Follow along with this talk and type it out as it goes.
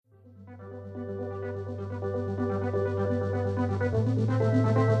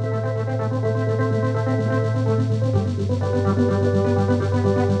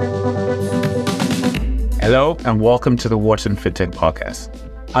and welcome to the Wharton FinTech Podcast.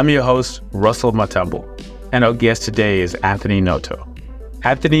 I'm your host, Russell Matambo, and our guest today is Anthony Noto.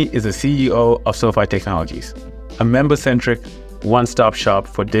 Anthony is the CEO of SoFi Technologies, a member-centric, one-stop shop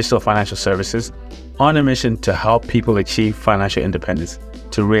for digital financial services on a mission to help people achieve financial independence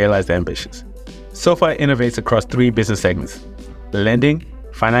to realize their ambitions. SoFi innovates across three business segments: lending,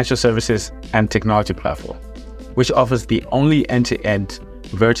 financial services, and technology platform, which offers the only end-to-end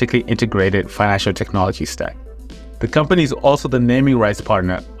vertically integrated financial technology stack. The company is also the naming rights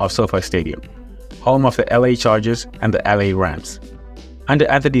partner of SoFi Stadium, home of the LA Chargers and the LA Rams. Under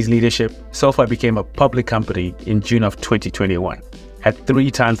Anthony's leadership, SoFi became a public company in June of 2021, at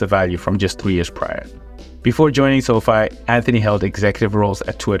 3 times the value from just 3 years prior. Before joining SoFi, Anthony held executive roles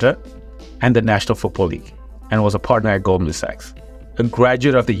at Twitter and the National Football League, and was a partner at Goldman Sachs. A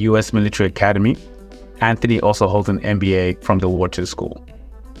graduate of the U.S. Military Academy, Anthony also holds an MBA from the Wharton School.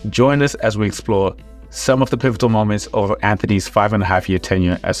 Join us as we explore some of the pivotal moments over Anthony's 5.5-year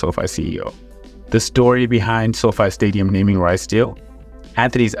tenure as SoFi CEO, the story behind SoFi Stadium naming rights deal,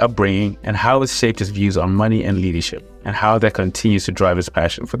 Anthony's upbringing, and how it's shaped his views on money and leadership, and how that continues to drive his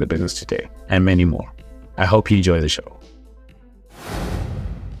passion for the business today, and many more. I hope you enjoy the show.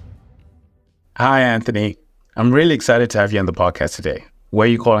 Hi, Anthony. I'm really excited to have you on the podcast today. Where are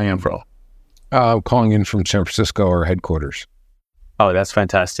you calling in from? I'm calling in from San Francisco, our headquarters. Oh, that's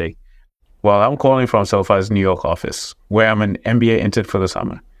fantastic. Well, I'm calling from SoFi's New York office, where I'm an MBA intern for the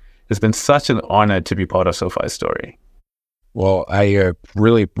summer. It's been such an honor to be part of SoFi's story. Well,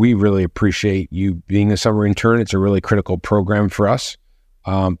 we really appreciate you being a summer intern. It's a really critical program for us.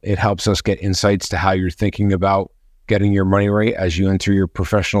 It helps us get insights to how you're thinking about getting your money right as you enter your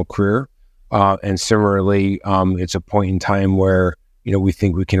professional career. And similarly, it's a point in time where we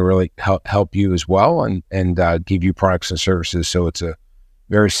think we can really help you as well and give you products and services. So it's a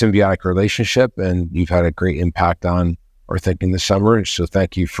very symbiotic relationship, and you've had a great impact on our thinking this summer. So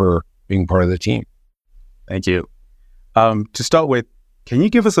thank you for being part of the team. Thank you. To start with, can you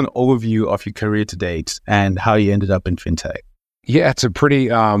give us an overview of your career to date and how you ended up in fintech? Yeah, it's a pretty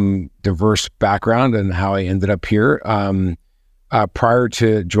diverse background and how I ended up here. Prior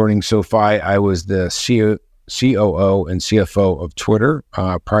to joining SoFi, I was the COO and CFO of Twitter.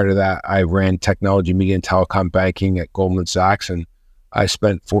 Prior to that, I ran technology, media, and telecom banking at Goldman Sachs, and I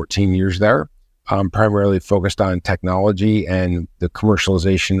spent 14 years there, primarily focused on technology and the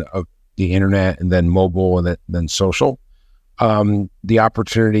commercialization of the internet, and then mobile, and then social. The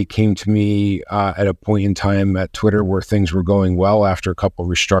opportunity came to me at a point in time at Twitter where things were going well after a couple of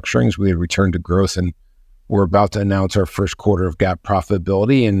restructurings. We had returned to growth, and we're about to announce our first quarter of GAAP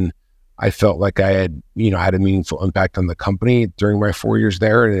profitability, and I felt like I had, had a meaningful impact on the company during my 4 years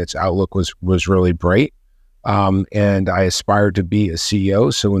there, and its outlook was really bright. And I aspired to be a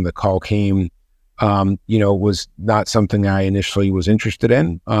CEO. So when the call came, it was not something I initially was interested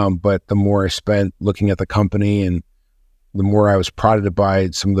in. But the more I spent looking at the company, and the more I was prodded by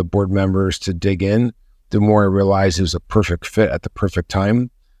some of the board members to dig in, the more I realized it was a perfect fit at the perfect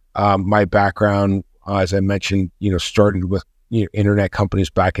time. My background, as I mentioned, started with internet companies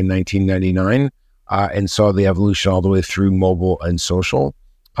back in 1999, and saw the evolution all the way through mobile and social.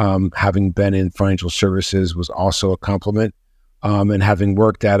 Having been in financial services was also a compliment, and having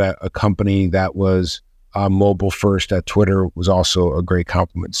worked at a company that was mobile first at Twitter was also a great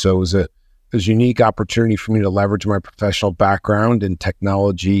compliment. So it was a unique opportunity for me to leverage my professional background in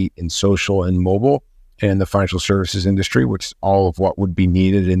technology, in social and mobile, and the financial services industry, which is all of what would be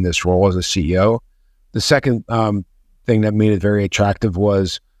needed in this role as a CEO. The second thing that made it very attractive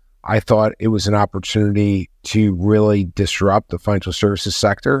was I thought it was an opportunity to really disrupt the financial services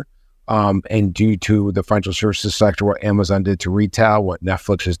sector. And due to the financial services sector, what Amazon did to retail, what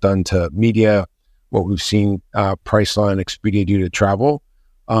Netflix has done to media, what we've seen Priceline and Expedia do to travel,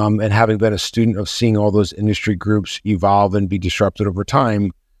 and having been a student of seeing all those industry groups evolve and be disrupted over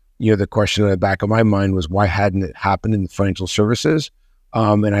time, the question in the back of my mind was, why hadn't it happened in financial services?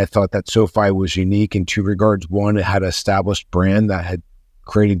 And I thought that SoFi was unique in two regards. One, it had an established brand that had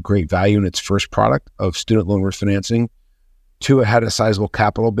created great value in its first product of student loan refinancing. Two, it had a sizable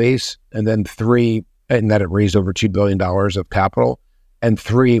capital base. And then three, and that it raised over $2 billion of capital. And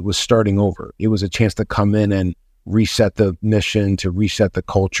three, it was starting over. It was a chance to come in and reset the mission, to reset the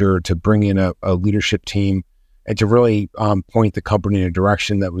culture, to bring in a leadership team, and to really point the company in a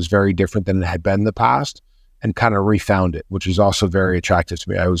direction that was very different than it had been in the past, and kind of refound it, which is also very attractive to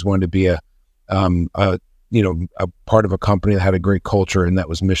me. I always wanted to be a part of a company that had a great culture and that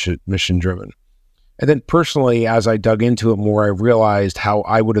was mission driven. And then personally, as I dug into it more, I realized how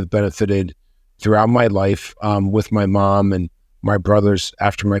I would have benefited throughout my life with my mom and my brothers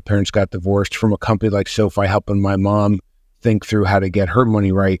after my parents got divorced, from a company like SoFi helping my mom think through how to get her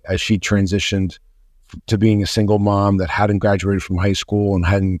money right as she transitioned to being a single mom that hadn't graduated from high school and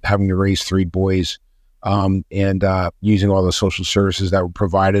having to raise 3 boys, and using all the social services that were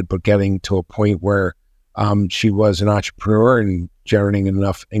provided, but getting to a point where she was an entrepreneur and generating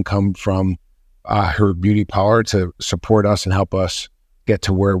enough income from her beauty parlor to support us and help us get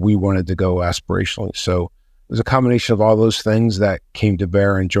to where we wanted to go aspirationally. So it was a combination of all those things that came to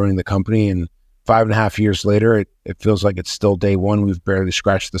bear in joining the company. And 5.5 years later, it feels like it's still day one. We've barely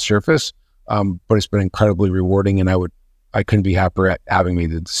scratched the surface, but it's been incredibly rewarding, and I couldn't be happier at having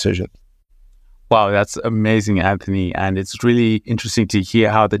made the decision. Wow, that's amazing, Anthony. And it's really interesting to hear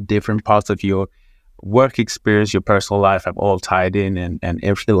how the different parts of your work experience, your personal life have all tied in and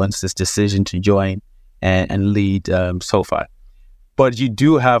influenced this decision to join and lead SoFi. But you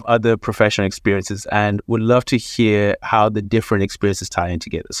do have other professional experiences, and would love to hear how the different experiences tie in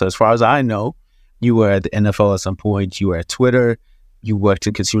together. So as far as I know, you were at the NFL at some point, you were at Twitter, you worked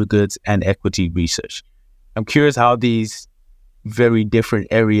in consumer goods and equity research. I'm curious how these very different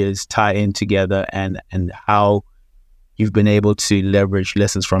areas tie in together and how you've been able to leverage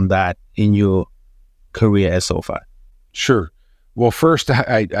lessons from that in your career at SoFi. Sure. Well, first,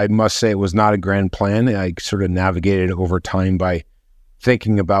 I must say it was not a grand plan. I sort of navigated over time by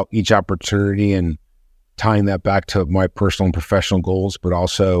thinking about each opportunity and tying that back to my personal and professional goals, but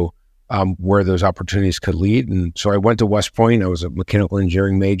also where those opportunities could lead. And so I went to West Point. I was a mechanical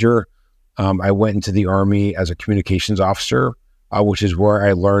engineering major. I went into the Army as a communications officer, which is where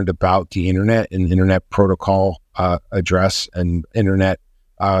I learned about the internet and internet protocol address and internet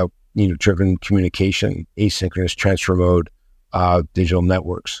driven communication, asynchronous transfer mode, digital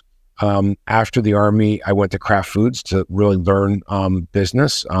networks. After the Army, I went to Kraft Foods to really learn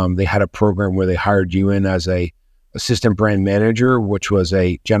business. They had a program where they hired you in as a assistant brand manager, which was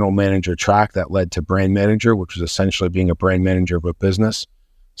a general manager track that led to brand manager, which was essentially being a brand manager of a business.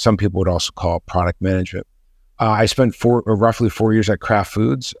 Some people would also call it product management. I spent roughly 4 years at Kraft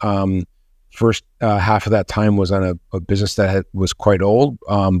Foods. First half of that time was on a business that was quite old,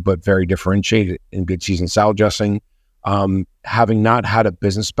 but very differentiated in good season salad dressing. Having not had a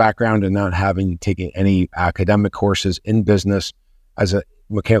business background and not having taken any academic courses in business as a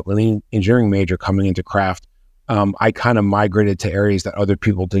mechanical engineering major coming into Kraft, I kind of migrated to areas that other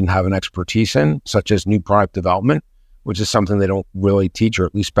people didn't have an expertise in, such as new product development, which is something they don't really teach, or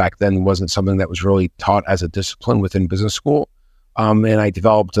at least back then wasn't something that was really taught as a discipline within business school. And I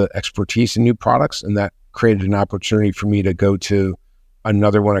developed expertise in new products, and that created an opportunity for me to go to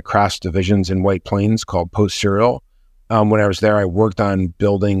another one of Kraft's divisions in White Plains called Post Cereal. When I was there, I worked on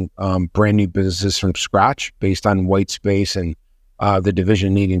building brand new businesses from scratch based on white space and the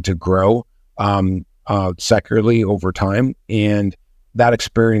division needing to grow secularly over time. And that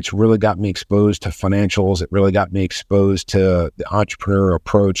experience really got me exposed to financials. It really got me exposed to the entrepreneur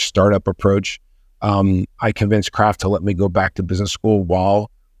approach, startup approach. I convinced Kraft to let me go back to business school while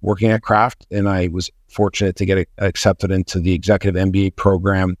working at Kraft, and I was fortunate to get accepted into the executive MBA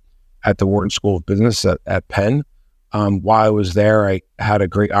program at the Wharton School of Business at Penn. While I was there, I had a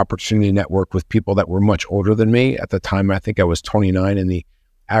great opportunity to network with people that were much older than me. At the time, I think I was 29, and the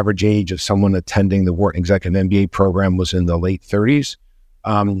average age of someone attending the Wharton Executive MBA program was in the late 30s.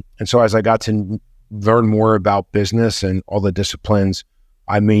 And so as I got to learn more about business and all the disciplines,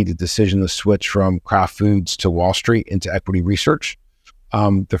 I made the decision to switch from Kraft Foods to Wall Street into equity research.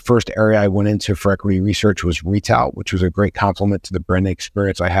 The first area I went into for equity research was retail, which was a great complement to the branding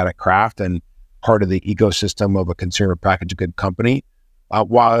experience I had at Kraft and part of the ecosystem of a consumer packaged good company.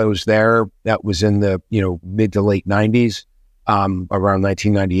 While I was there, that was in the mid to late 90s, around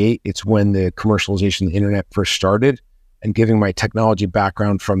 1998. It's when the commercialization of the internet first started. And given my technology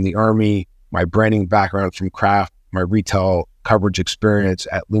background from the Army, my branding background from Kraft, my retail coverage experience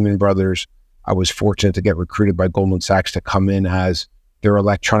at Lehman Brothers, I was fortunate to get recruited by Goldman Sachs to come in as their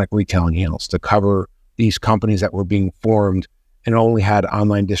electronic retailing analyst to cover these companies that were being formed and only had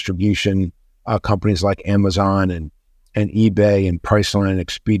online distribution, companies like Amazon and eBay and Priceline and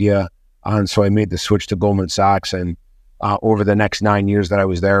Expedia. And so I made the switch to Goldman Sachs. And over the next 9 years that I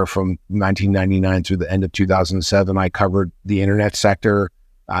was there, from 1999 through the end of 2007, I covered the internet sector,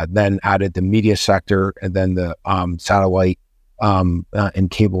 then added the media sector, and then the satellite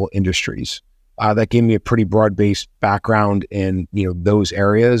and cable industries. That gave me a pretty broad-based background in those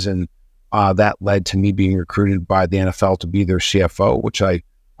areas, and that led to me being recruited by the NFL to be their CFO, which I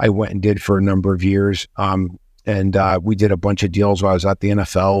went and did for a number of years. And we did a bunch of deals while I was at the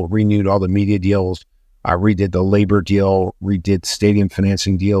NFL, renewed all the media deals, redid the labor deal, redid stadium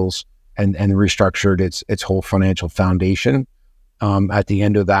financing deals, and restructured its whole financial foundation. At the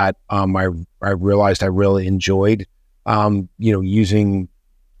end of that, I realized I really enjoyed, using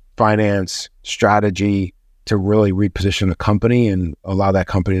finance strategy to really reposition the company and allow that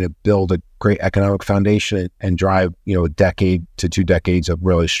company to build a great economic foundation and drive, a decade to 2 decades of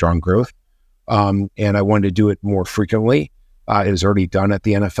really strong growth. And I wanted to do it more frequently. It was already done at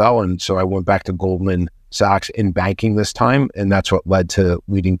the NFL. And so I went back to Goldman Sachs in banking this time. And that's what led to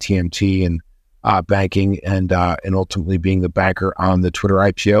leading TMT and banking and ultimately being the banker on the Twitter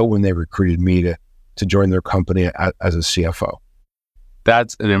IPO when they recruited me to join their company as a CFO.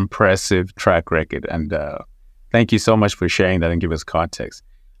 That's an impressive track record. And thank you so much for sharing that and give us context.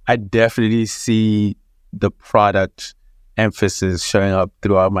 I definitely see the product emphasis showing up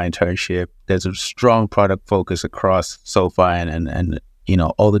throughout my internship. There's a strong product focus across SoFi and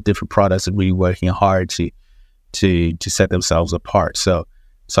all the different products are really working hard to set themselves apart. So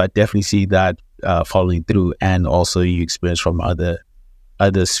I definitely see that following through, and also you experience from other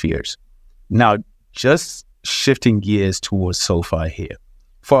spheres. Now, just shifting gears towards SoFi here.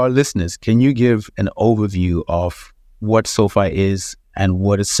 For our listeners, can you give an overview of what SoFi is and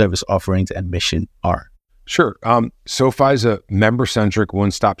what its service offerings and mission are? Sure. SoFi is a member-centric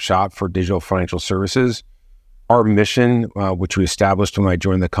one-stop shop for digital financial services. Our mission, which we established when I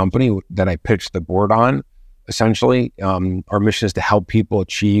joined the company, that I pitched the board on, essentially, our mission is to help people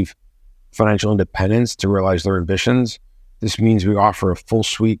achieve financial independence to realize their ambitions. This means we offer a full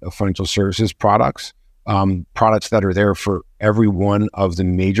suite of financial services products that are there for every one of the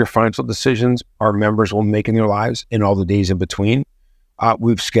major financial decisions our members will make in their lives and all the days in between.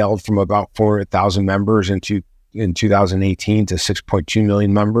 We've scaled from about 400,000 members in 2018 to 6.2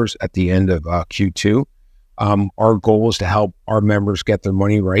 million members at the end of Q2. Our goal is to help our members get their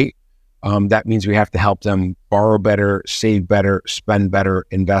money right. That means we have to help them borrow better, save better, spend better,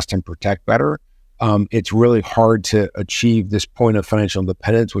 invest and protect better. It's really hard to achieve this point of financial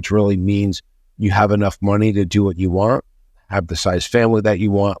independence, which really means you have enough money to do what you want, have the size family that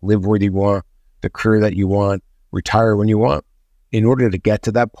you want, live where you want, the career that you want, retire when you want. In order to get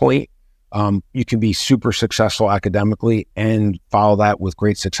to that point, you can be super successful academically and follow that with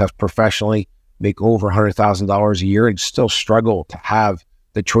great success professionally, make over $100,000 a year and still struggle to have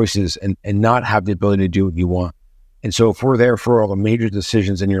the choices and not have the ability to do what you want. And so if we're there for all the major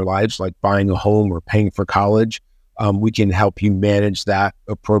decisions in your lives, like buying a home or paying for college, we can help you manage that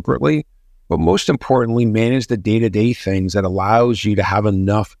appropriately. But most importantly, manage the day-to-day things that allows you to have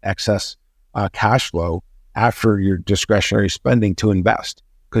enough excess cash flow after your discretionary spending to invest.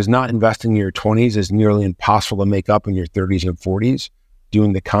 Because not investing in your 20s is nearly impossible to make up in your 30s and 40s,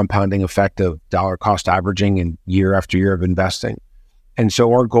 doing the compounding effect of dollar cost averaging and year after year of investing. And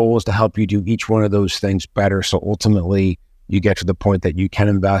so our goal is to help you do each one of those things better. So ultimately you get to the point that you can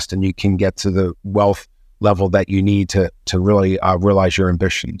invest and you can get to the wealth level that you need to really realize your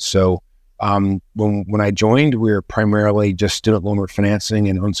ambitions. So when I joined, we were primarily just student loan refinancing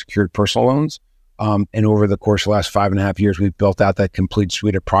and unsecured personal loans. And over the course of the last 5.5 years, we've built out that complete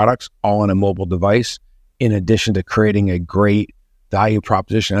suite of products all on a mobile device, in addition to creating a great value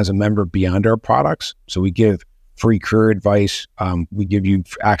proposition as a member beyond our products. So we give free career advice. We give you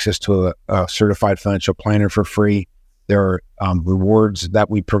access to a certified financial planner for free. There are rewards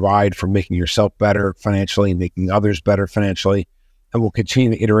that we provide for making yourself better financially and making others better financially. And we'll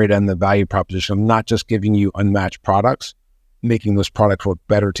continue to iterate on the value proposition of not just giving you unmatched products, making those products work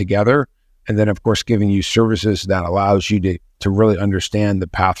better together, and then, of course, giving you services that allows you to really understand the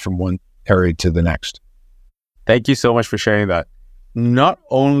path from one area to the next. Thank you so much for sharing that. Not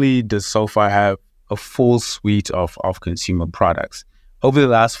only does SoFi have a full suite of consumer products, over the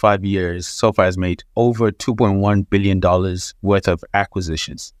last 5 years, SoFi has made over $2.1 billion worth of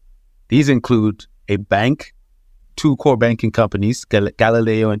acquisitions. These include a bank, 2 core banking companies,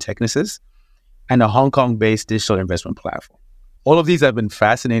 Galileo and Technisys, and a Hong Kong-based digital investment platform. All of these have been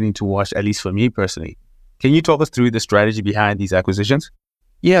fascinating to watch, at least for me personally. Can you talk us through the strategy behind these acquisitions?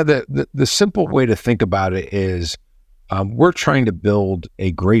 Yeah, the simple way to think about it is we're trying to build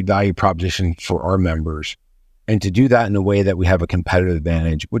a great value proposition for our members, and to do that in a way that we have a competitive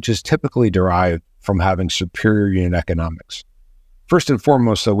advantage, which is typically derived from having superior unit economics. First and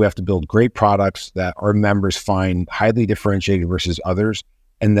foremost, though, we have to build great products that our members find highly differentiated versus others,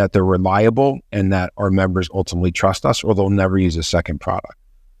 and that they're reliable and that our members ultimately trust us, or they'll never use a second product.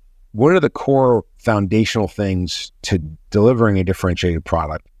 One of the core foundational things to delivering a differentiated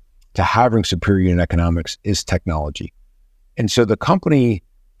product, to having superior unit economics, is technology. And so the company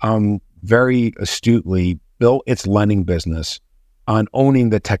very astutely built its lending business on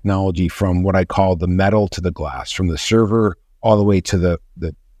owning the technology from what I call the metal to the glass, from the server all the way to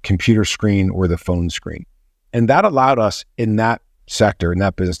the computer screen or the phone screen. And that allowed us in that sector in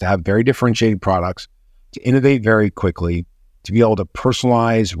that business to have very differentiated products, to innovate very quickly, to be able to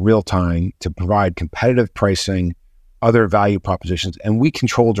personalize real time, to provide competitive pricing, other value propositions. And we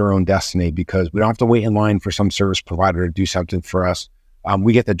controlled our own destiny because we don't have to wait in line for some service provider to do something for us.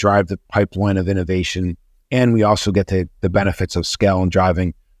 We get to drive the pipeline of innovation, and we also get the benefits of scale and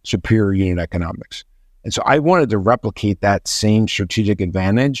driving superior unit economics. And so I wanted to replicate that same strategic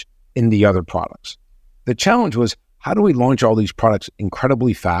advantage in the other products. The challenge was, how do we launch all these products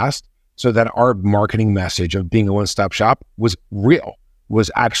incredibly fast so that our marketing message of being a one-stop shop was real, was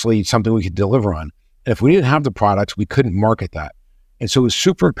actually something we could deliver on? And if we didn't have the products, we couldn't market that. And so it was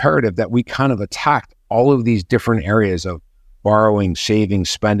super imperative that we kind of attacked all of these different areas of borrowing, saving,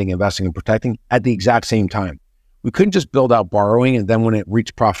 spending, investing, and protecting at the exact same time. We couldn't just build out borrowing and then when it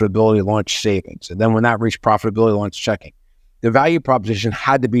reached profitability, launch savings. And then when that reached profitability, launch checking. The value proposition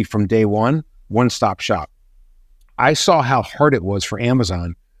had to be from day one-stop shop. I saw how hard it was for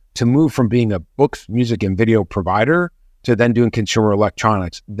Amazon to move from being a books, music, and video provider to then doing consumer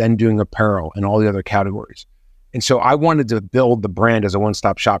electronics, then doing apparel and all the other categories. And so I wanted to build the brand as a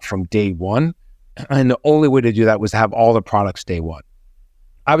one-stop shop from day one. And the only way to do that was to have all the products day one.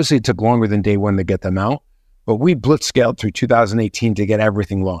 Obviously, it took longer than day one to get them out, but we blitzscaled through 2018 to get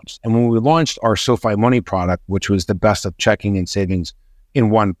everything launched. And when we launched our SoFi Money product, which was the best of checking and savings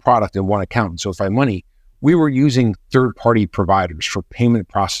in one product, in one account, in SoFi Money, we were using third-party providers for payment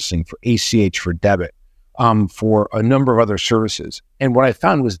processing, for ACH, for debit, for a number of other services. And what I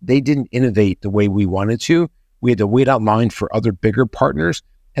found was they didn't innovate the way we wanted to. We had to wait out line for other bigger partners,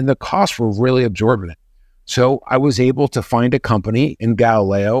 and the costs were really exorbitant. So I was able to find a company in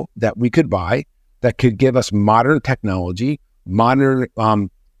Galileo that we could buy that could give us modern technology, modern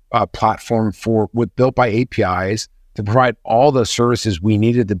platform built by APIs to provide all the services we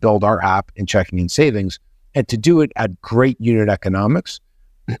needed to build our app in checking and savings, and to do it at great unit economics.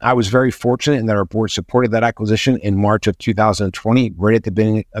 I was very fortunate in that our board supported that acquisition in March of 2020, right at the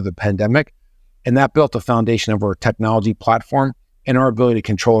beginning of the pandemic. And that built the foundation of our technology platform and our ability to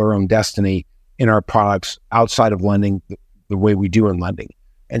control our own destiny in our products outside of lending the way we do in lending.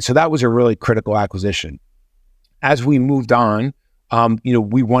 And so that was a really critical acquisition. As we moved on,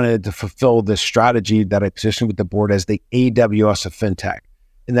 we wanted to fulfill the strategy that I positioned with the board as the AWS of fintech,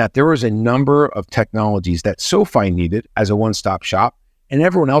 in that there was a number of technologies that SoFi needed as a one-stop shop, and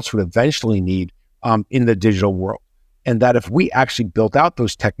everyone else would eventually need in the digital world. And that if we actually built out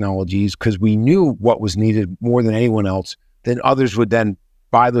those technologies because we knew what was needed more than anyone else, then others would then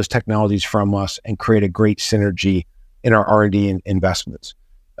buy those technologies from us and create a great synergy in our R&D and investments.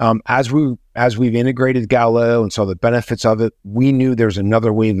 As we've integrated Galileo and saw the benefits of it, we knew there's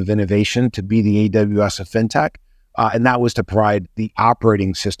another wave of innovation to be the AWS of fintech, and that was to provide the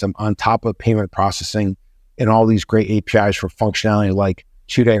operating system on top of payment processing and all these great APIs for functionality like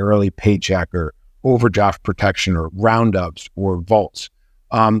 2-day early paycheck or overdraft protection or roundups or vaults.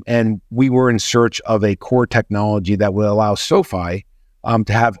 And we were in search of a core technology that would allow SoFi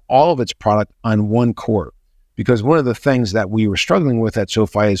to have all of its product on one core. Because one of the things that we were struggling with at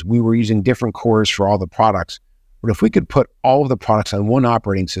SoFi is we were using different cores for all the products. But if we could put all of the products on one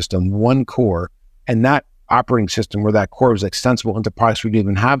operating system, one core, and that operating system where that core was extensible into products we didn't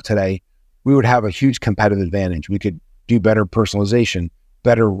even have today, we would have a huge competitive advantage. We could do better personalization,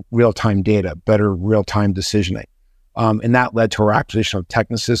 better real-time data, better real-time decisioning. And that led to our acquisition of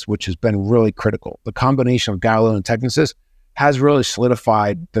Technisys, which has been really critical. The combination of Galileo and Technisys has really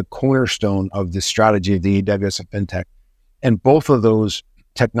solidified the cornerstone of the strategy of the AWS of fintech. And both of those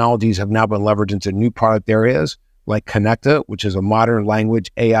technologies have now been leveraged into new product areas like Connecta, which is a modern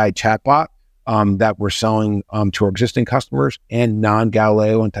language AI chatbot that we're selling to our existing customers and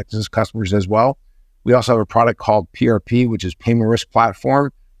non-Galileo and Technisys customers as well. We also have a product called PRP, which is Payment Risk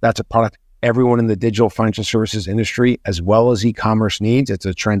Platform. That's a product everyone in the digital financial services industry, as well as e-commerce needs. It's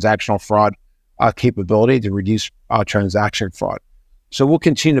a transactional fraud capability to reduce transaction fraud. So we'll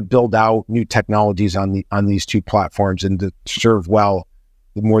continue to build out new technologies on these two platforms and to serve well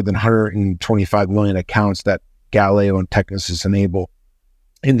the more than 125 million accounts that Galileo and Technisys enable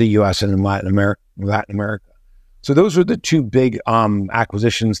in the US and in Latin America. So those are the two big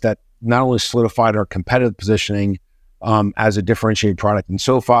acquisitions that not only solidified our competitive positioning as a differentiated product in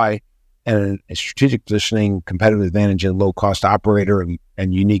SoFi and a strategic positioning, competitive advantage and low-cost operator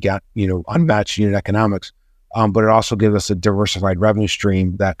and unique, unmatched unit economics, but it also gives us a diversified revenue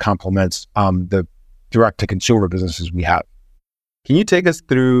stream that complements the direct-to-consumer businesses we have. Can you take us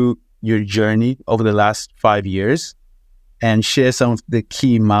through your journey over the last 5 years and share some of the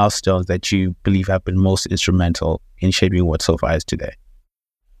key milestones that you believe have been most instrumental in shaping what SoFi is today?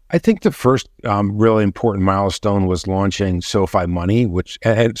 I think the first really important milestone was launching SoFi Money,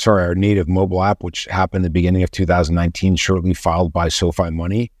 our native mobile app, which happened at the beginning of 2019, shortly followed by SoFi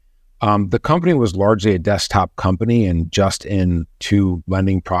Money. The company was largely a desktop company and just in 2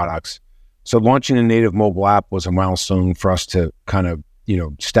 lending products. So launching a native mobile app was a milestone for us to kind of,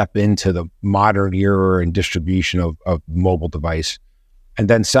 step into the modern era and distribution of mobile device. And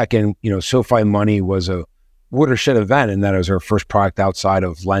then second, SoFi Money was a watershed event, and that was our first product outside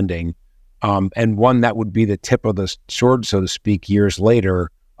of lending, and one that would be the tip of the sword, so to speak, years later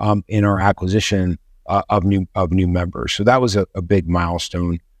in our acquisition of new members. So that was a big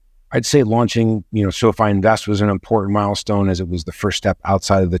milestone. I'd say launching, SoFi Invest was an important milestone, as it was the first step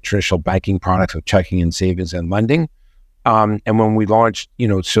outside of the traditional banking products of checking and savings and lending. And when we launched,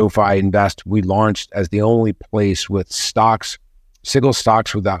 SoFi Invest, we launched as the only place with single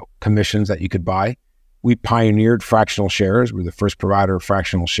stocks without commissions that you could buy. We pioneered fractional shares. We're the first provider of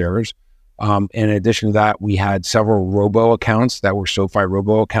fractional shares. In addition to that, we had several robo accounts that were SoFi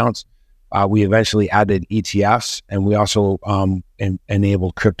robo accounts. We eventually added ETFs, and we also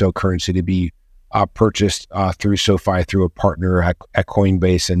enabled cryptocurrency to be purchased through SoFi through a partner at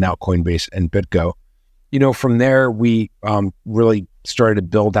Coinbase, and now Coinbase and BitGo. From there, we really started to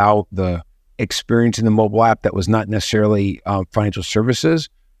build out the experience in the mobile app that was not necessarily financial services.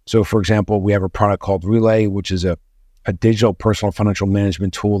 So, for example, we have a product called Relay, which is a digital personal financial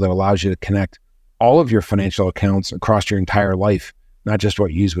management tool that allows you to connect all of your financial accounts across your entire life, not just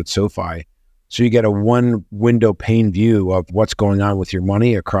what you use with SoFi. So you get a one window pane view of what's going on with your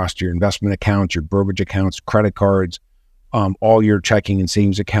money across your investment accounts, your brokerage accounts, credit cards, all your checking and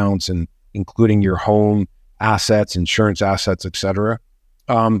savings accounts, and including your home assets, insurance assets, et cetera.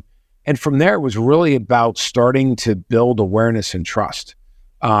 And from there, it was really about starting to build awareness and trust.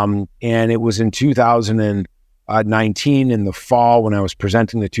 And it was in 2019 in the fall when I was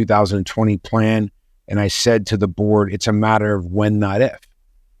presenting the 2020 plan, and I said to the board, it's a matter of when, not if.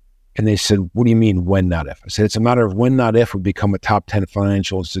 And they said, what do you mean when, not if? I said, it's a matter of when, not if we become a top 10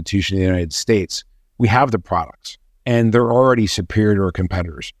 financial institution in the United States. We have the products, and they're already superior to our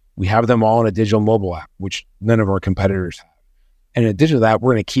competitors. We have them all in a digital mobile app, which none of our competitors have. And in addition to that,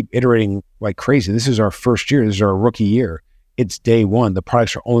 we're going to keep iterating like crazy. This is our first year. This is our rookie year. It's day one. The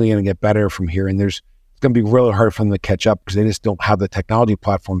products are only going to get better from here. And it's going to be really hard for them to catch up because they just don't have the technology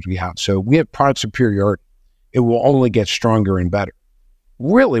platforms we have. So we have product superiority. It will only get stronger and better.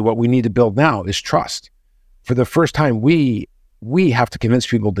 Really, what we need to build now is trust. For the first time, we have to convince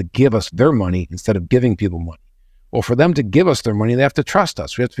people to give us their money instead of giving people money. Well, for them to give us their money, they have to trust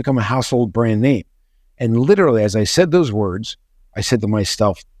us. We have to become a household brand name. And literally, as I said those words, I said to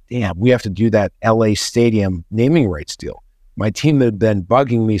myself, damn, we have to do that LA Stadium naming rights deal. My team had been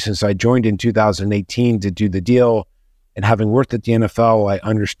bugging me since I joined in 2018 to do the deal. And having worked at the NFL, I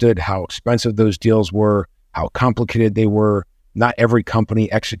understood how expensive those deals were, how complicated they were. Not every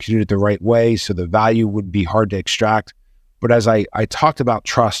company executed it the right way, so the value would be hard to extract. But as I talked about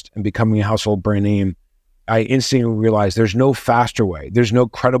trust and becoming a household brand name, I instantly realized there's no faster way. There's no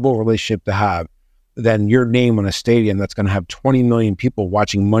credible relationship to have than your name on a stadium that's going to have 20 million people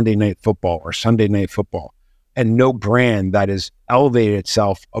watching Monday Night Football or Sunday Night Football, and no brand that has elevated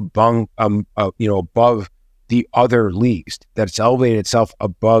itself above the other leagues, that's elevated itself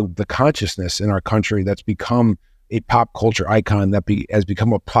above the consciousness in our country, that's become a pop culture icon, that has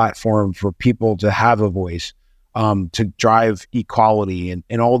become a platform for people to have a voice, to drive equality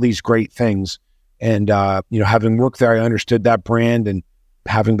and all these great things. And, having worked there, I understood that brand, and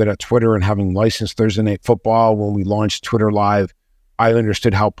having been at Twitter and having licensed Thursday Night Football when we launched Twitter Live, I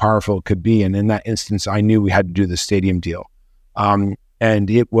understood how powerful it could be. And in that instance, I knew we had to do the stadium deal. And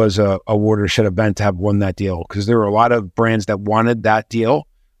it was a watershed event to have won that deal, because there were a lot of brands that wanted that deal.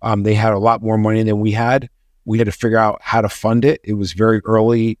 They had a lot more money than we had. We had to figure out how to fund it. It was very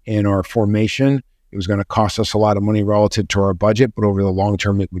early in our formation. It was going to cost us a lot of money relative to our budget, but over the long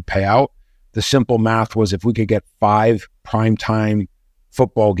term, it would pay out. The simple math was, if we could get 5 primetime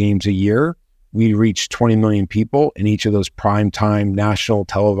football games a year, we reached 20 million people in each of those primetime national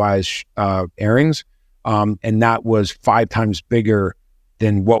televised airings. And that was 5 times bigger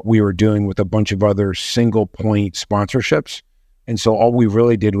than what we were doing with a bunch of other single point sponsorships. And so all we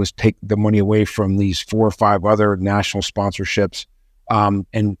really did was take the money away from these 4 or 5 other national sponsorships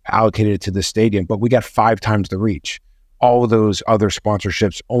and allocated it to the stadium. But we got 5 times the reach. All of those other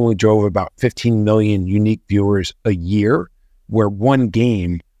sponsorships only drove about 15 million unique viewers a year, where one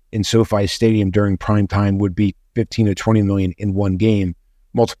game in SoFi Stadium during prime time would be 15 to 20 million in one game.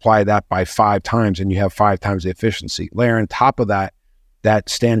 Multiply that by 5 times and you have 5 times the efficiency. Layer on top of that, that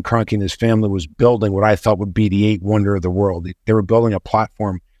Stan Kroenke and his family was building what I thought would be the 8th wonder of the world. They were building a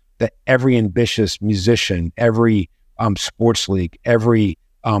platform that every ambitious musician, every sports league, every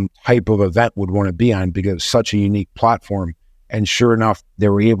type of event would want to be on because it's such a unique platform. And sure enough, they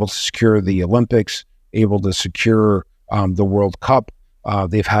were able to secure the Olympics, able to secure the World Cup.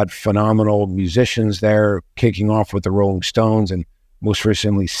 They've had phenomenal musicians there, kicking off with the Rolling Stones, and most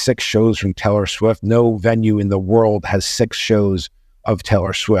recently 6 shows from Taylor Swift. No venue in the world has 6 shows of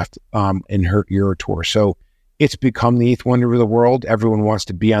Taylor Swift in her Euro tour. So it's become the 8th wonder of the world. Everyone wants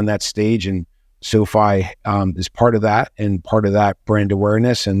to be on that stage, and SoFi is part of that, and part of that brand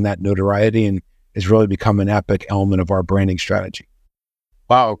awareness and that notoriety, and has really become an epic element of our branding strategy.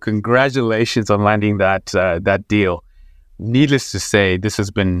 Wow, congratulations on landing that deal. Needless to say, this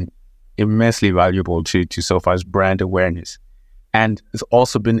has been immensely valuable to SoFi's brand awareness. And it's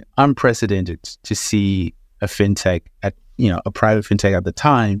also been unprecedented to see a fintech a private fintech at the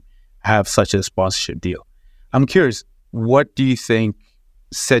time have such a sponsorship deal. I'm curious, what do you think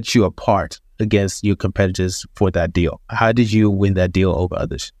sets you apart against your competitors for that deal? How did you win that deal over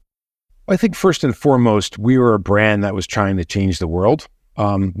others? I think first and foremost, we were a brand that was trying to change the world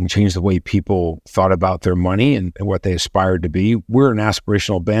and change the way people thought about their money and what they aspired to be. We're an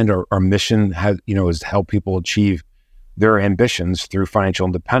aspirational brand. Our mission is to help people achieve their ambitions through financial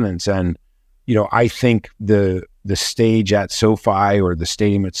independence. And, I think the stage at SoFi or the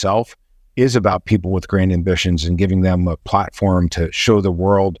stadium itself is about people with grand ambitions and giving them a platform to show the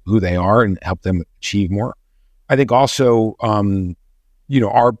world who they are and help them achieve more. I think also,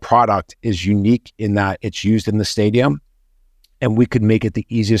 our product is unique in that it's used in the stadium, and we could make it the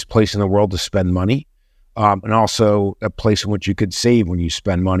easiest place in the world to spend money, and also a place in which you could save when you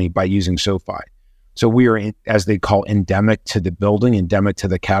spend money by using SoFi. So we are, as they call, endemic to the building, endemic to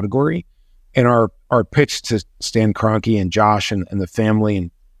the category. And our pitch to Stan Kroenke and Josh and the family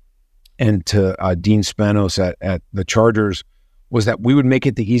and to Dean Spanos at the Chargers was that we would make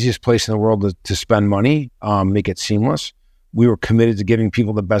it the easiest place in the world to spend money, make it seamless. We were committed to giving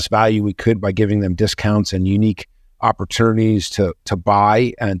people the best value we could by giving them discounts and unique opportunities to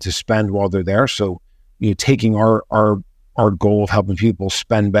buy and to spend while they're there. So, taking our goal of helping people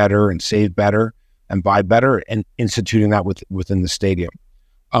spend better and save better and buy better and instituting that within the stadium.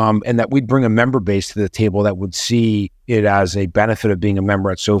 And that we'd bring a member base to the table that would see it as a benefit of being a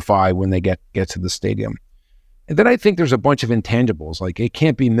member at SoFi when they get to the stadium. And then I think there's a bunch of intangibles. Like, it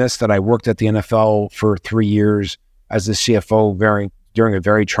can't be missed that I worked at the NFL for 3 years as the CFO during a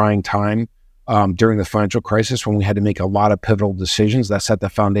very trying time during the financial crisis when we had to make a lot of pivotal decisions that set the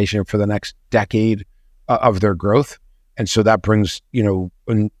foundation for the next decade of their growth. And so that brings,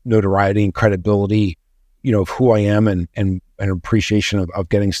 notoriety and credibility, of who I am and an appreciation of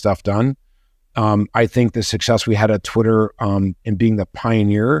getting stuff done. I think the success we had at Twitter in being the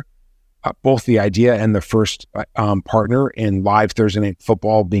pioneer, both the idea and the first partner in live Thursday Night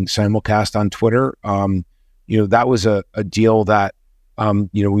Football being simulcast on Twitter, that was a deal that,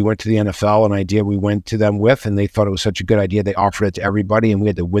 we went to the NFL, an idea we went to them with, and they thought it was such a good idea. They offered it to everybody, and we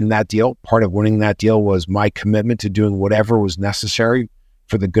had to win that deal. Part of winning that deal was my commitment to doing whatever was necessary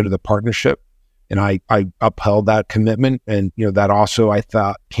for the good of the partnership. And I upheld that commitment. And, that also I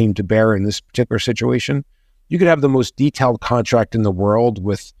thought came to bear in this particular situation. You could have the most detailed contract in the world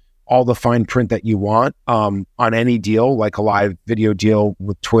with all the fine print that you want on any deal, like a live video deal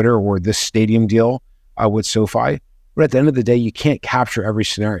with Twitter or this stadium deal with SoFi. But at the end of the day, you can't capture every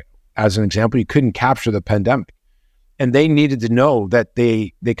scenario. As an example, you couldn't capture the pandemic. And they needed to know that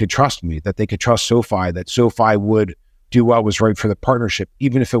they could trust me, that they could trust SoFi, that SoFi would do what was right for the partnership,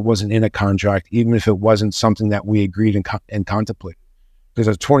 even if it wasn't in a contract, even if it wasn't something that we agreed and contemplated. There's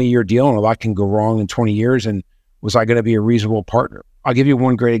a 20-year deal and a lot can go wrong in 20 years. And was I going to be a reasonable partner? I'll give you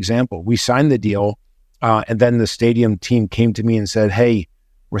one great example. We signed the deal and then the stadium team came to me and said, hey,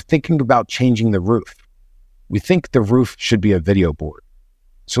 we're thinking about changing the roof. We think the roof should be a video board.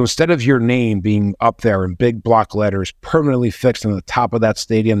 So instead of your name being up there in big block letters permanently fixed on the top of that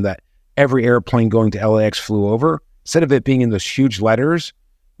stadium that every airplane going to LAX flew over, instead of it being in those huge letters,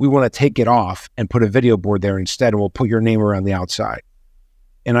 we want to take it off and put a video board there instead, and we'll put your name around the outside.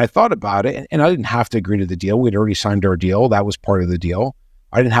 And I thought about it, and I didn't have to agree to the deal. We'd already signed our deal. That was part of the deal.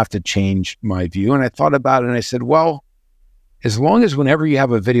 I didn't have to change my view. And I thought about it, and I said, well, as long as whenever you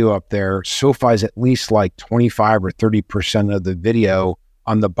have a video up there, SoFi's at least like 25 or 30% of the video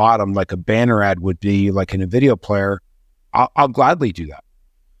on the bottom, like a banner ad would be, like in a video player, I'll gladly do that.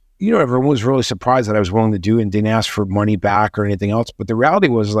 Everyone was really surprised that I was willing to do it and didn't ask for money back or anything else. But the reality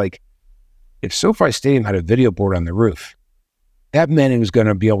was, like, if SoFi Stadium had a video board on the roof, that meant it was going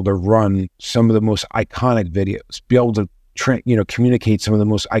to be able to run some of the most iconic videos, be able to communicate some of the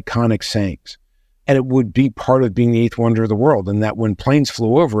most iconic sayings. and it would be part of being the eighth wonder of the world. And that when planes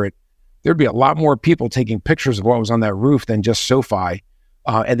flew over it, there'd be a lot more people taking pictures of what was on that roof than just SoFi.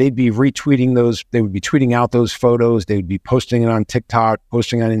 And they'd be retweeting those. They would be tweeting out those photos. They would be posting it on TikTok,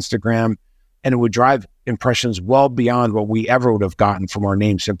 posting on Instagram, and it would drive impressions well beyond what we ever would have gotten from our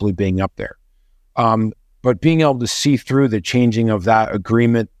name simply being up there. But being able to see through the changing of that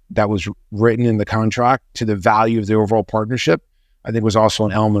agreement that was written in the contract to the value of the overall partnership, I think was also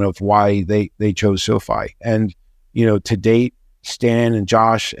an element of why they chose SoFi. And, to date, Stan and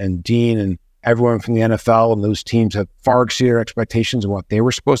Josh and Dean and everyone from the NFL and those teams have far exceeded expectations of what they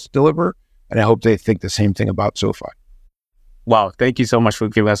were supposed to deliver. And I hope they think the same thing about SoFi. Wow, thank you so much for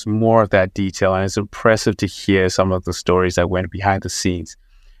giving us more of that detail. And it's impressive to hear some of the stories that went behind the scenes.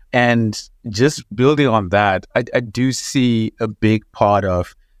 And just building on that, I do see a big part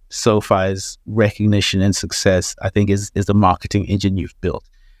of SoFi's recognition and success, I think, is the marketing engine you've built,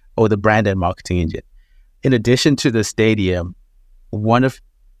 or the brand and marketing engine. In addition to the stadium, one of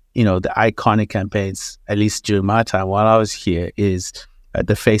the iconic campaigns, at least during my time while I was here, is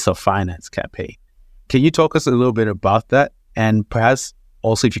the Face of Finance campaign. Can you talk us a little bit about that? And perhaps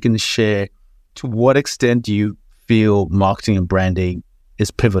also if you can share, to what extent do you feel marketing and branding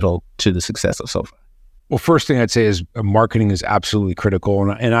is pivotal to the success of SoFi? Well, first thing I'd say is marketing is absolutely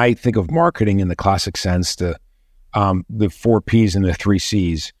critical. And I think of marketing in the classic sense, the 4 Ps and the 3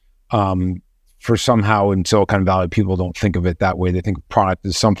 Cs. For somehow in Silicon Valley, people don't think of it that way. They think product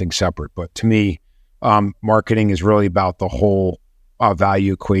is something separate. But to me, marketing is really about the whole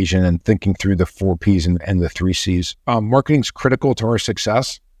value equation and thinking through the 4 Ps and the 3 Cs. Marketing is critical to our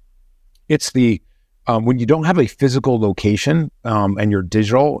success. It's when you don't have a physical location and you're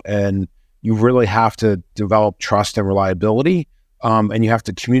digital, and you really have to develop trust and reliability, and you have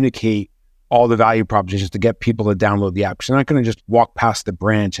to communicate all the value propositions to get people to download the app. Because they're not going to just walk past the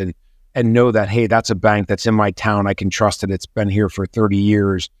branch and know that, hey, that's a bank that's in my town. I can trust it. It's been here for 30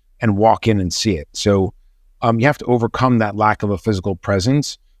 years, and walk in and see it. So you have to overcome that lack of a physical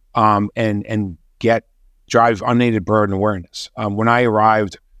presence and drive unaided brand awareness. When I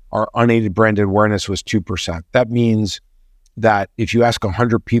arrived, our unaided branded awareness was 2%. That means that if you ask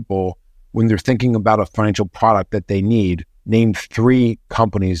 100 people when they're thinking about a financial product that they need, name 3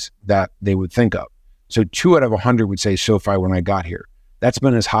 companies that they would think of. So 2 out of 100 would say SoFi when I got here. That's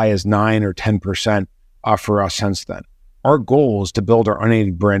been as high as 9 or 10% for us since then. Our goal is to build our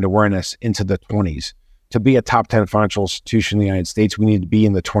unaided brand awareness into the 20s. To be a top 10 financial institution in the United States, we need to be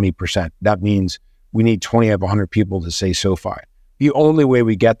in the 20%. That means we need 20 out of 100 people to say SoFi. The only way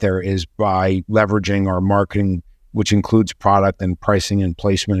we get there is by leveraging our marketing, which includes product and pricing and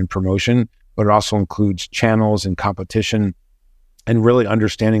placement and promotion, but it also includes channels and competition and really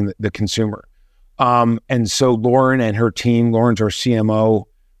understanding the consumer. And so Lauren and her team, Lauren's our CMO,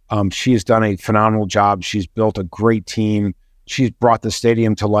 she has done a phenomenal job. She's built a great team. She's brought the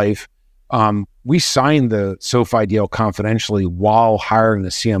stadium to life. We signed the SoFi deal confidentially while hiring the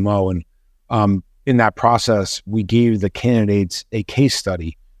CMO. And in that process, we gave the candidates a case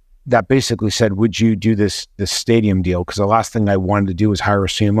study that basically said, would you do this stadium deal? Because the last thing I wanted to do was hire a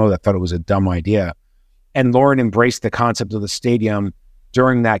CMO that thought it was a dumb idea. And Lauren embraced the concept of the stadium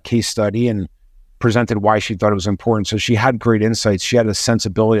during that case study and presented why she thought it was important. So she had great insights. She had a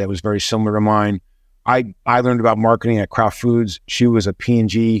sensibility that was very similar to mine. I learned about marketing at Kraft Foods. She was a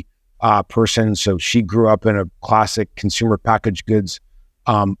P&G person. So she grew up in a classic consumer packaged goods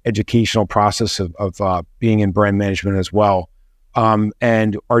educational process of being in brand management as well.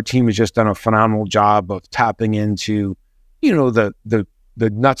 And our team has just done a phenomenal job of tapping into, the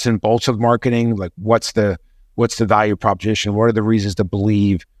nuts and bolts of marketing. Like what's the value proposition? What are the reasons to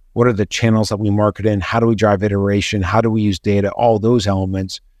believe? What are the channels that we market in? How do we drive iteration? How do we use data? All those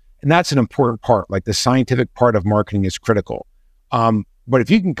elements. And that's an important part. Like the scientific part of marketing is critical. But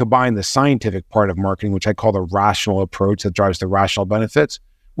if you can combine the scientific part of marketing, which I call the rational approach that drives the rational benefits,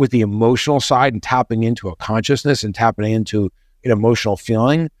 with the emotional side and tapping into a consciousness and tapping into an emotional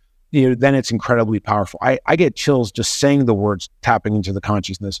feeling, then it's incredibly powerful. I get chills just saying the words tapping into the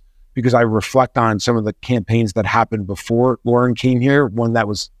consciousness, because I reflect on some of the campaigns that happened before Lauren came here. One that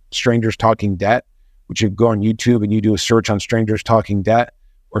was Strangers Talking Debt, which you go on YouTube and you do a search on Strangers Talking Debt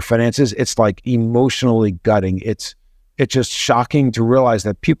or finances. It's like emotionally gutting. It's just shocking to realize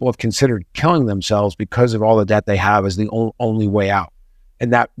that people have considered killing themselves because of all the debt they have as the only way out.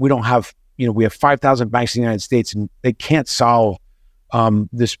 And that we don't have, we have 5,000 banks in the United States, and they can't solve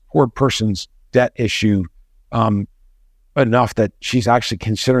this poor person's debt issue enough that she's actually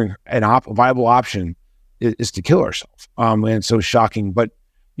considering a viable option is to kill herself. And so shocking. But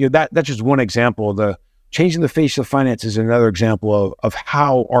that's just one example. changing the face of finance is another example of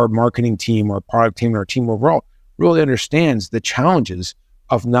how our marketing team, our product team, and our team overall really understands the challenges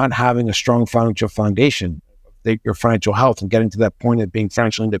of not having a strong financial foundation, your financial health, and getting to that point of being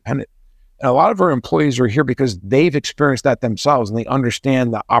financially independent. And a lot of our employees are here because they've experienced that themselves, and they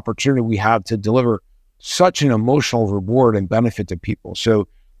understand the opportunity we have to deliver such an emotional reward and benefit to people. So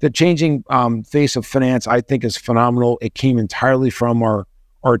the changing face of finance, I think, is phenomenal. It came entirely from our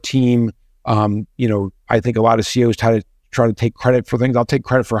team. I think a lot of CEOs try to take credit for things. I'll take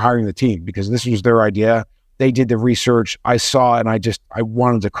credit for hiring the team because this was their idea. They did the research. I saw it and I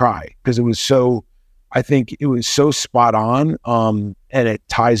wanted to cry because I think it was so spot on. And it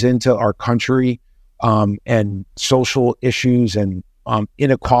ties into our country and social issues and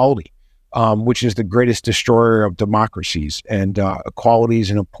inequality, which is the greatest destroyer of democracies. And equality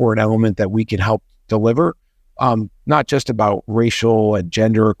is an important element that we can help deliver. Not just about racial and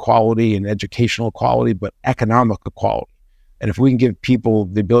gender equality and educational equality, but economic equality. And if we can give people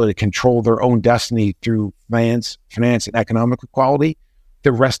the ability to control their own destiny through finance and economic equality,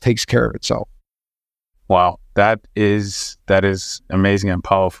 the rest takes care of itself. Wow, that is amazing and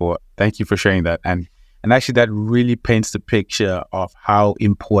powerful. Thank you for sharing that. And actually that really paints the picture of how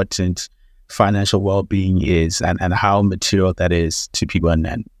important financial well-being is and how material that is to people.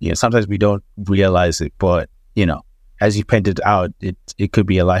 And sometimes we don't realize it, but as you painted out, it could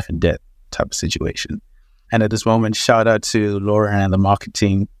be a life and death type of situation. And at this moment, shout out to Laura and the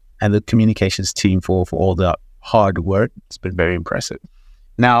marketing and the communications team for all the hard work. It's been very impressive.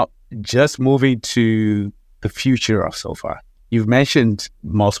 Now, just moving to the future of SoFi. You've mentioned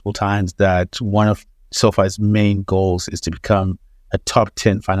multiple times that one of SoFi's main goals is to become a top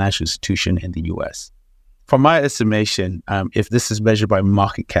 10 financial institution in the US. From my estimation, if this is measured by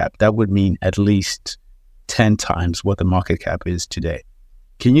market cap, that would mean at least 10 times what the market cap is today.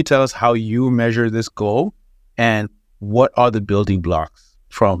 Can you tell us how you measure this goal and what are the building blocks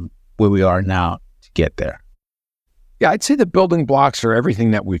from where we are now to get there? Yeah, I'd say the building blocks are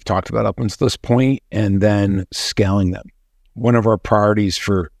everything that we've talked about up until this point and then scaling them. One of our priorities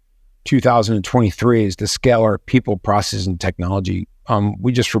for 2023 is to scale our people, process, and technology.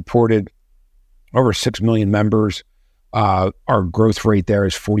 We just reported over 6 million members. Our growth rate there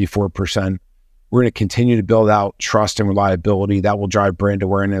is 44%. We're going to continue to build out trust and reliability that will drive brand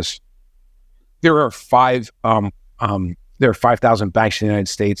awareness. There are 5,000 banks in the United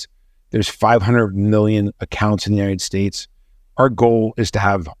States. There's 500 million accounts in the United States. Our goal is to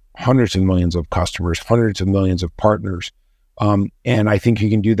have hundreds of millions of customers, hundreds of millions of partners. And I think you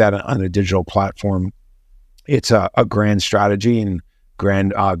can do that on a digital platform. It's a grand strategy and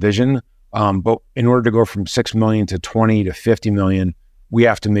grand vision. But in order to go from 6 million to 20 to 50 million, we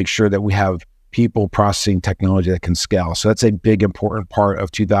have to make sure that we have people, processing, technology that can scale. So that's a big, important part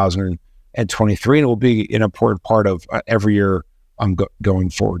of 2023, and it will be an important part of every year going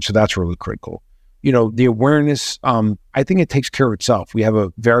forward. So that's really critical. The awareness, I think it takes care of itself. We have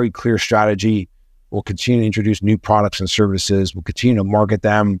a very clear strategy. We'll continue to introduce new products and services. We'll continue to market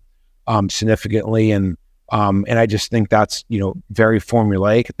them significantly. And I just think that's, very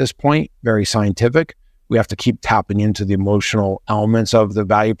formulaic at this point, very scientific. We have to keep tapping into the emotional elements of the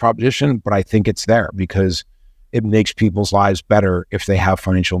value proposition, but I think it's there because it makes people's lives better if they have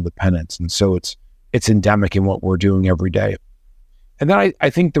financial independence. And so it's endemic in what we're doing every day. And then I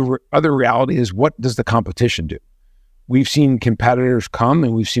think the other reality is, what does the competition do? We've seen competitors come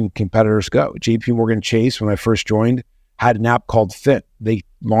and we've seen competitors go. JP Morgan Chase, when I first joined, had an app called Fit. They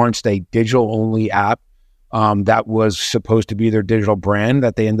launched a digital-only app that was supposed to be their digital brand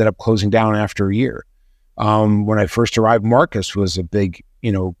that they ended up closing down after a year. When I first arrived, Marcus was a big,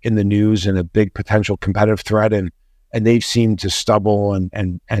 in the news and a big potential competitive threat, and they've seemed to stumble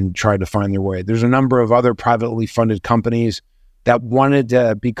and try to find their way. There's a number of other privately funded companies that wanted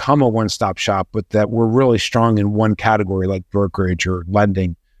to become a one-stop shop, but that were really strong in one category, like brokerage or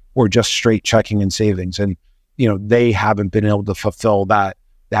lending or just straight checking and savings. And, they haven't been able to fulfill that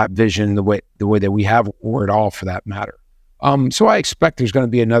vision the way that we have, or at all for that matter. So I expect there's going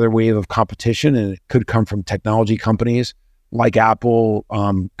to be another wave of competition, and it could come from technology companies like Apple,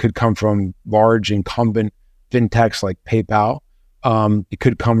 could come from large incumbent fintechs like PayPal. It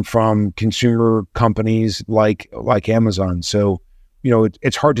could come from consumer companies like Amazon. So,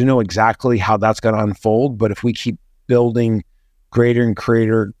 it's hard to know exactly how that's going to unfold, but if we keep building greater and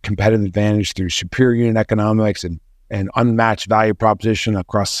greater competitive advantage through superior unit economics and unmatched value proposition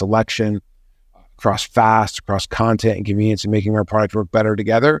across selection, across fast, across content and convenience, and making our product work better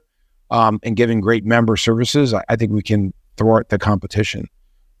together, and giving great member services, I think we can thwart the competition.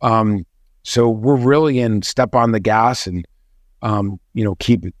 So we're really in step on the gas and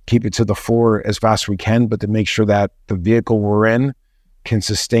keep it to the floor as fast as we can, but to make sure that the vehicle we're in can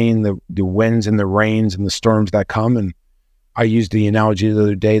sustain the winds and the rains and the storms that come. And I used the analogy the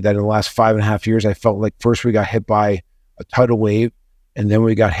other day that in the last 5.5 years, I felt like first we got hit by a tidal wave, and then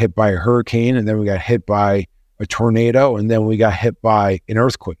we got hit by a hurricane, and then we got hit by a tornado, and then we got hit by an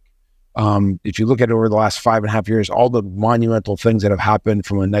earthquake. If you look at it over the last 5.5 years, all the monumental things that have happened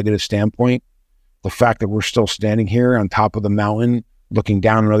from a negative standpoint, the fact that we're still standing here on top of the mountain, looking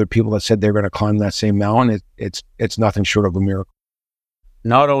down on other people that said they're going to climb that same mountain, it's nothing short of a miracle.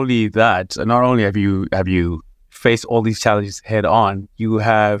 Not only that, not only have you faced all these challenges head on, you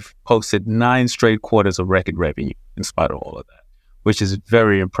have posted 9 straight quarters of record revenue in spite of all of that, which is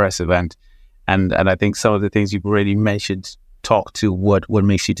very impressive. And I think some of the things you've already mentioned talk to what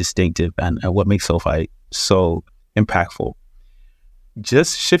makes you distinctive and what makes SoFi so impactful.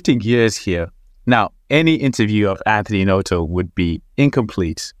 Just shifting gears here. Now, any interview of Anthony Noto would be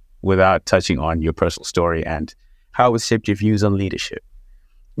incomplete without touching on your personal story and how it shaped your views on leadership.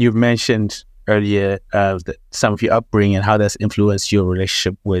 You've mentioned earlier that some of your upbringing and how that's influenced your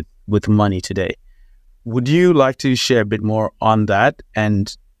relationship with money today. Would you like to share a bit more on that?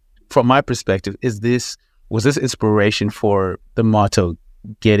 And from my perspective, was this inspiration for the motto,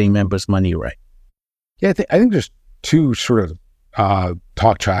 getting members' money right? Yeah, I think there's 2 sort of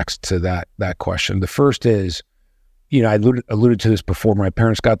talk tracks to that question. The first is, I alluded to this before. My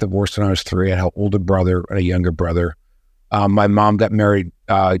parents got divorced when I was 3. I had an older brother and a younger brother. My mom got married.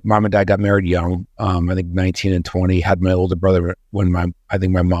 Mom and dad got married young. I think 19 and 20. Had my older brother when I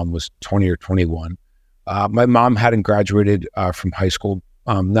think my mom was 20 or 21. My mom hadn't graduated from high school,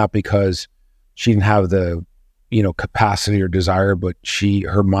 not because she didn't have the capacity or desire, but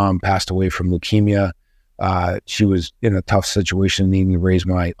her mom passed away from leukemia. She was in a tough situation, needing to raise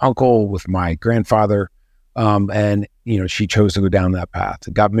my uncle with my grandfather. And she chose to go down that path.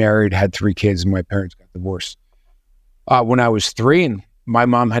 Got married, had 3 kids, and my parents got divorced. When I was 3, and my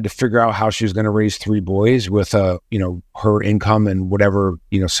mom had to figure out how she was going to raise 3 boys with, her income and whatever,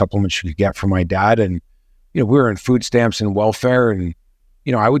 supplements she could get from my dad. And, we were in food stamps and welfare. And,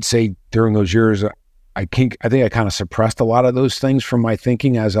 I would say during those years, I think I kind of suppressed a lot of those things from my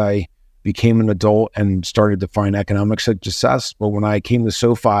thinking as I became an adult and started to find economic success. But when I came to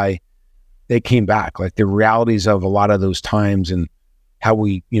SoFi, they came back, like the realities of a lot of those times and how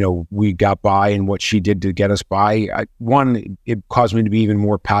we got by and what she did to get us by. It caused me to be even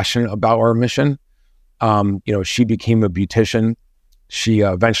more passionate about our mission. She became a beautician. She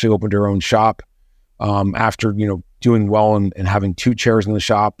eventually opened her own shop. After, doing well and having 2 chairs in the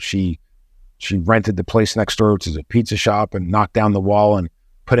shop, she rented the place next door, which is a pizza shop, and knocked down the wall and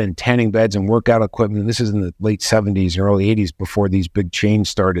put in tanning beds and workout equipment. This is in the late 70s and early 80s before these big chains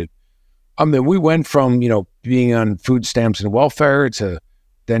started. We went from, being on food stamps and welfare to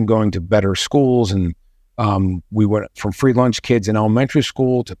then going to better schools. And we went from free lunch kids in elementary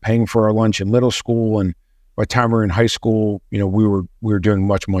school to paying for our lunch in middle school. And by the time we were in high school, we were doing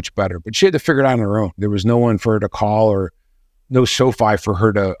much, much better. But she had to figure it out on her own. There was no one for her to call or no SoFi for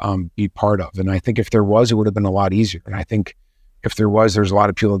her to be part of. And I think if there was, it would have been a lot easier. And I think if there's a lot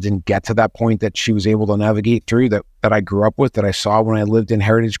of people that didn't get to that point that she was able to navigate through that I grew up with, that I saw when I lived in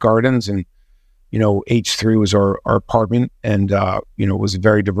Heritage Gardens. And, H3 was our apartment, and, it was a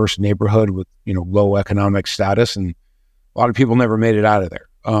very diverse neighborhood with, low economic status. And a lot of people never made it out of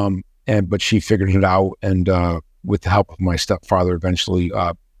there. But she figured it out. And with the help of my stepfather, eventually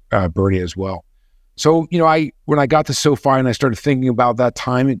Bertie as well. So, when I got to SoFi and I started thinking about that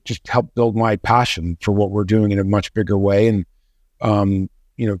time, it just helped build my passion for what we're doing in a much bigger way. And,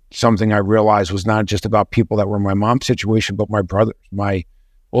 something I realized was not just about people that were in my mom's situation, but my brothers.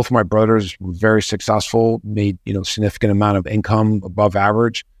 Both of my brothers were very successful, made, significant amount of income above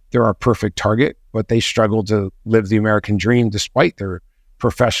average. They're our perfect target, but they struggled to live the American dream despite their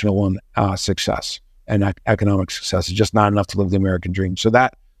professional and success and economic success. It's just not enough to live the American dream. So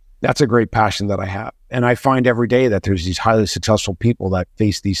that's a great passion that I have. And I find every day that there's these highly successful people that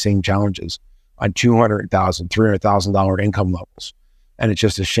face these same challenges on $200,000, $300,000 income levels. And it's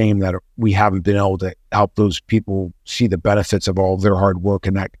just a shame that we haven't been able to help those people see the benefits of all of their hard work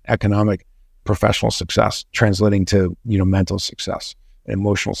and economic professional success translating to, mental success and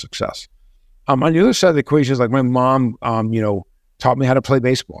emotional success. On the other side of the equation is like my mom, taught me how to play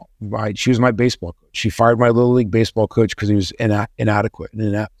baseball. She was my baseball coach. She fired my little league baseball coach because he was inadequate and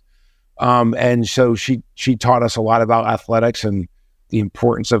inept. And so she taught us a lot about athletics and the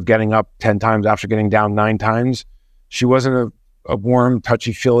importance of getting up 10 times after getting down 9 times. She wasn't a warm,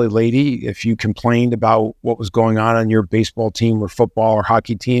 touchy-feely lady. If you complained about what was going on your baseball team or football or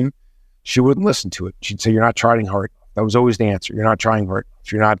hockey team, she wouldn't listen to it. She'd say, you're not trying hard enough. That was always the answer. You're not trying hard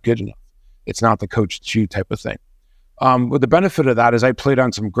enough. You're not good enough. It's not the coach, it's you type of thing. Well, the benefit of that is I played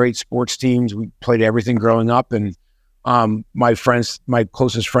on some great sports teams. We played everything growing up, and my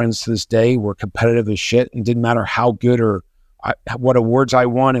closest friends to this day were competitive as shit, and didn't matter how good or what awards I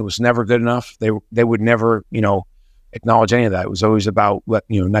won. It was never good enough. They would never, acknowledge any of that. It was always about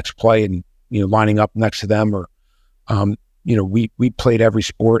next play and lining up next to them, or we played every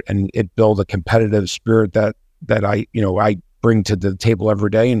sport, and it built a competitive spirit that I bring to the table every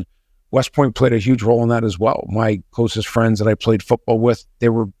day. And West Point played a huge role in that as well. My closest friends that I played football with, they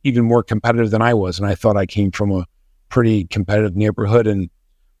were even more competitive than I was. And I thought I came from a pretty competitive neighborhood, and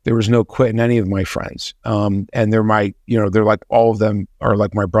there was no quit in any of my friends. And they're they're like, all of them are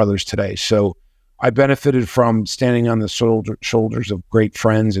like my brothers today. So I benefited from standing on the shoulders of great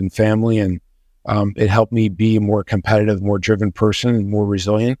friends and family. And it helped me be a more competitive, more driven person, and more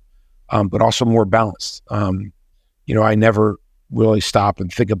resilient, but also more balanced. I never really stop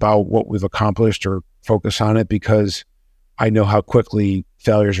and think about what we've accomplished or focus on it, because I know how quickly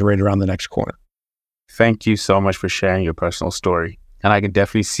failures are right around the next corner. Thank you so much for sharing your personal story. And I can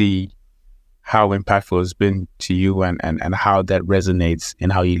definitely see how impactful it's been to you, and how that resonates in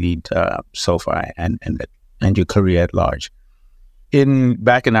how you lead SoFi and your career at large.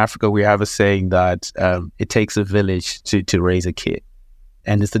 Back in Africa, we have a saying that it takes a village to raise a kid.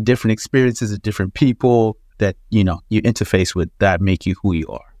 And it's the different experiences, the different people that you interface with that make you who you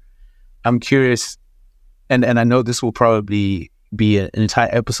are. I'm curious, and I know this will probably be an entire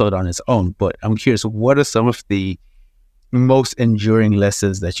episode on its own, but I'm curious, what are some of the most enduring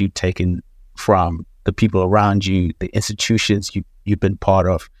lessons that you've taken from the people around you, the institutions you've been part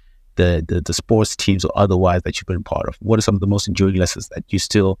of, the sports teams or otherwise that you've been part of? What are some of the most enduring lessons that you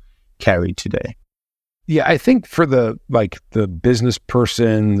still carry today? Yeah, I think for the business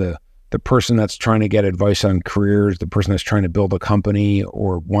person, the person that's trying to get advice on careers, the person that's trying to build a company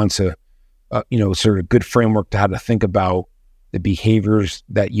or wants a sort of good framework to how to think about the behaviors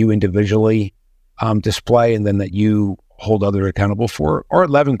that you individually display, and then that you hold others accountable for. Our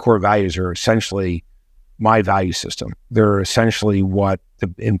 11 core values are essentially my value system. They're essentially what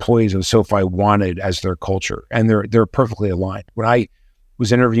the employees of SoFi wanted as their culture, and they're perfectly aligned. When I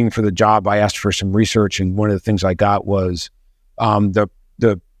was interviewing for the job, I asked for some research, and one of the things I got was the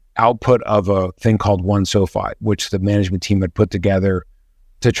output of a thing called One SoFi, which the management team had put together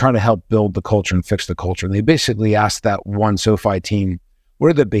to try to help build the culture and fix the culture. And they basically asked that One SoFi team, what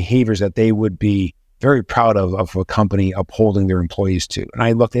are the behaviors that they would be very proud of a company upholding their employees to? And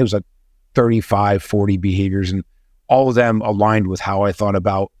I looked, it was like 35, 40 behaviors, and all of them aligned with how I thought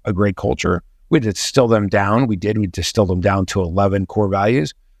about a great culture. We had to distill them down. We distilled them down to 11 core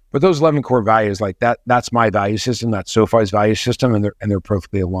values. But those 11 core values, like that's my value system, that's SoFi's value system, and they're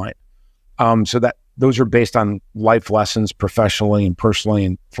perfectly aligned. So that those are based on life lessons professionally and personally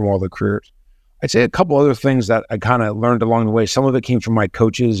and from all the careers. I'd say a couple other things that I kind of learned along the way. Some of it came from my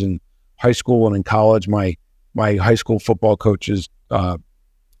coaches in high school and in college. My high school football coaches,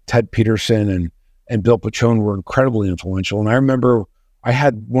 Ted Peterson and Bill Pachone, were incredibly influential. And I remember I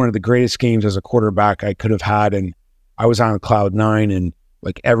had one of the greatest games as a quarterback I could have had, and I was on cloud nine, and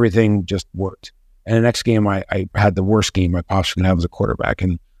like everything just worked. And the next game, I had the worst game I possibly could have as a quarterback.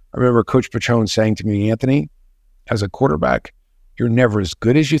 And I remember Coach Pachone saying to me, Anthony, as a quarterback, you're never as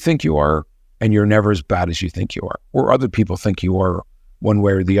good as you think you are, and you're never as bad as you think you are, or other people think you are one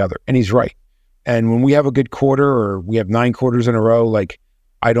way or the other. And he's right. And when we have a good quarter, or we have 9 quarters in a row, like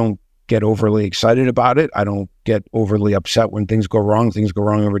I don't get overly excited about it. I don't get overly upset when things go wrong. Things go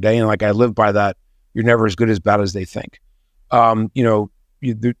wrong every day. And like I live by that, you're never as good as bad as they think.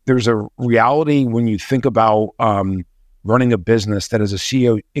 There's a reality when you think about running a business that as a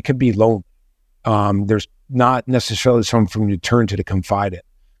CEO, it can be lonely. There's not necessarily someone from you turn to confide in.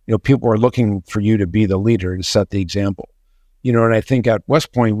 People are looking for you to be the leader, to set the example. And I think at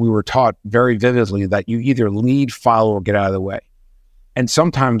West Point, we were taught very vividly that you either lead, follow, or get out of the way. And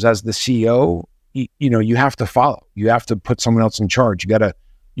sometimes as the CEO, you have to follow. You have to put someone else in charge.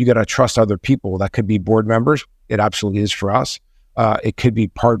 You gotta trust other people. That could be board members. It absolutely is for us. It could be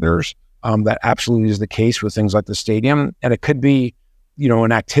partners. That absolutely is the case with things like the stadium. And it could be,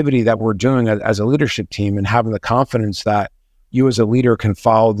 an activity that we're doing as a leadership team, and having the confidence that you as a leader can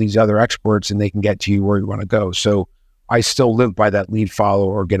follow these other experts and they can get to you where you want to go. So I still live by that lead, follow,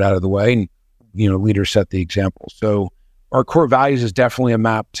 or get out of the way. And, leaders set the example. So our core values is definitely a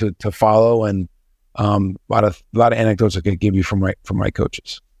map to follow, and a lot of anecdotes I could give you from my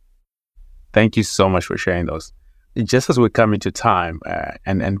coaches. Thank you so much for sharing those. Just as we're coming to time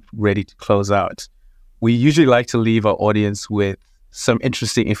and ready to close out, we usually like to leave our audience with some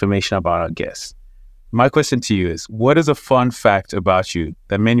interesting information about our guests. My question to you is, what is a fun fact about you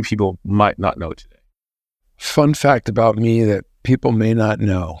that many people might not know today? Fun fact about me that people may not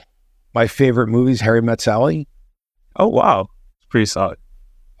know. My favorite movie is Harry Met Sally. Oh, wow. Pretty solid.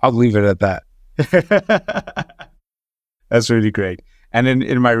 I'll leave it at that. That's really great. And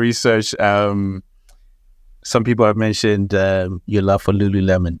in my research, some people have mentioned your love for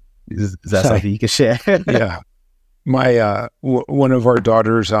Lululemon. Is that something you can share? Yeah. My one of our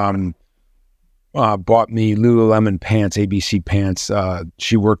daughters bought me Lululemon pants, ABC pants.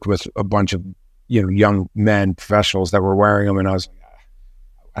 She worked with a bunch of young men, professionals that were wearing them, and I was like,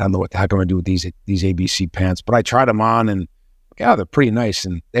 I don't know what the heck I'm going to do with these ABC pants. But I tried them on, and yeah, they're pretty nice,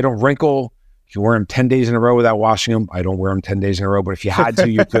 and they don't wrinkle. You can wear them 10 days in a row without washing them. I don't wear them 10 days in a row, but if you had to,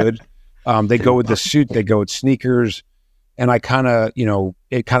 you could. They go with the suit. They go with sneakers. And I kind of,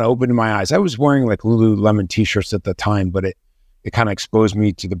 it kind of opened my eyes. I was wearing like Lululemon t-shirts at the time, but it kind of exposed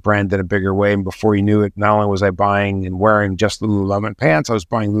me to the brand in a bigger way. And before you knew it, not only was I buying and wearing just Lululemon pants, I was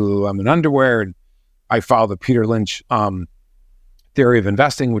buying Lululemon underwear. And I followed the Peter Lynch theory of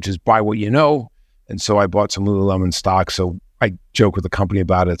investing, which is buy what you know. And so I bought some Lululemon stock. So I joke with the company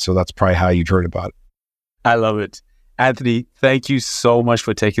about it. So that's probably how you've heard about it. I love it. Anthony, thank you so much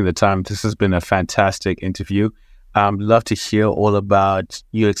for taking the time. This has been a fantastic interview. Love to hear all about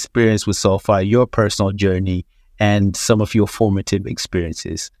your experience with SoFi, your personal journey, and some of your formative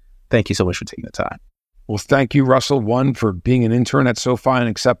experiences. Thank you so much for taking the time. Well, thank you, Russell, one, for being an intern at SoFi and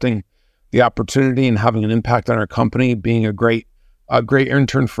accepting the opportunity and having an impact on our company, being a great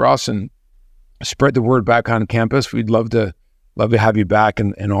intern for us, and spread the word back on campus. We'd love to have you back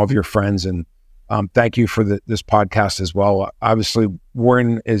and all of your friends. And thank you for this podcast as well. Obviously,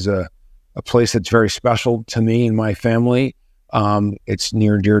 Wharton is a place that's very special to me and my family. It's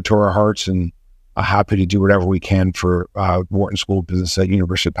near and dear to our hearts, and happy to do whatever we can for Wharton School of Business at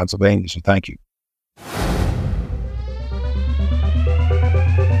University of Pennsylvania. So thank you.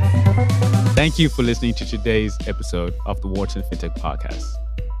 Thank you for listening to today's episode of the Wharton FinTech Podcast.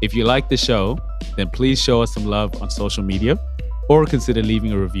 If you like the show, then please show us some love on social media or consider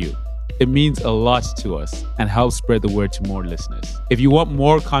leaving a review. It means a lot to us and helps spread the word to more listeners. If you want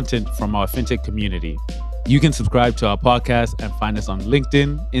more content from our FinTech community, you can subscribe to our podcast and find us on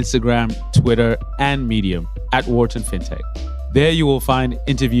LinkedIn, Instagram, Twitter, and Medium at Wharton FinTech. There you will find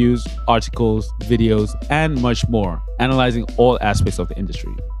interviews, articles, videos, and much more, analyzing all aspects of the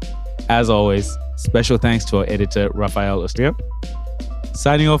industry. As always, special thanks to our editor, Rafael Ostria.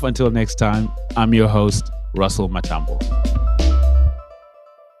 Signing off until next time, I'm your host, Russell Matambo.